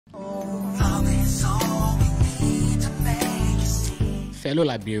Fellow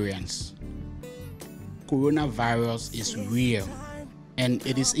Liberians, coronavirus is real and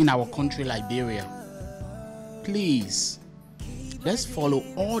it is in our country, Liberia. Please, let's follow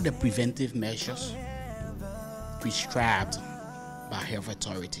all the preventive measures prescribed by health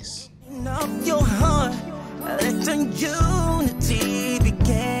authorities.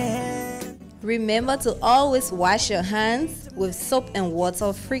 Remember to always wash your hands with soap and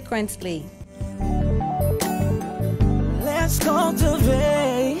water frequently. Let's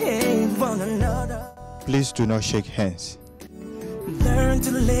cultivate one another. Please do not shake hands. Learn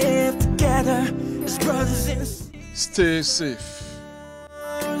to live together as brothers and sisters. Stay safe.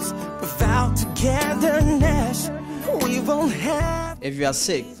 Without togetherness, we won't have. If you are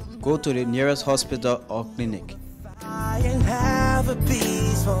sick, go to the nearest hospital or clinic. And have a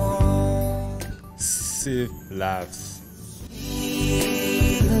peaceful home. Save lives.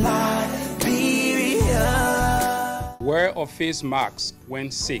 Liberia. Wear or face masks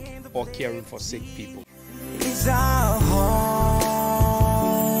when sick or caring for sick people. It's our home.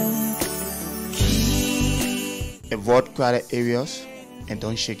 Avoid crowded areas and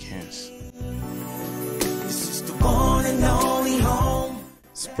don't shake hands. This is the one and only home.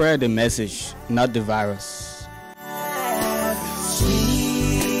 Spread the message, not the virus.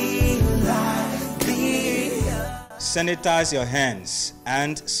 Sanitize your hands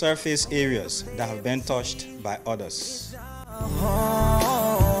and surface areas that have been touched by others.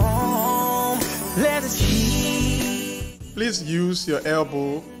 Please use your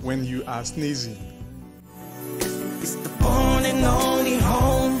elbow when you are sneezing. It's the one and only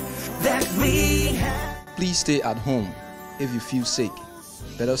home that we have. Please stay at home if you feel sick.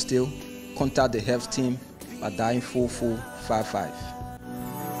 Better still, contact the health team by dialing 4455.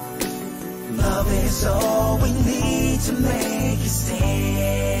 Love is all we need to make a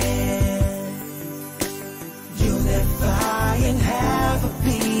stand. Unify and have a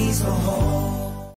peaceful home.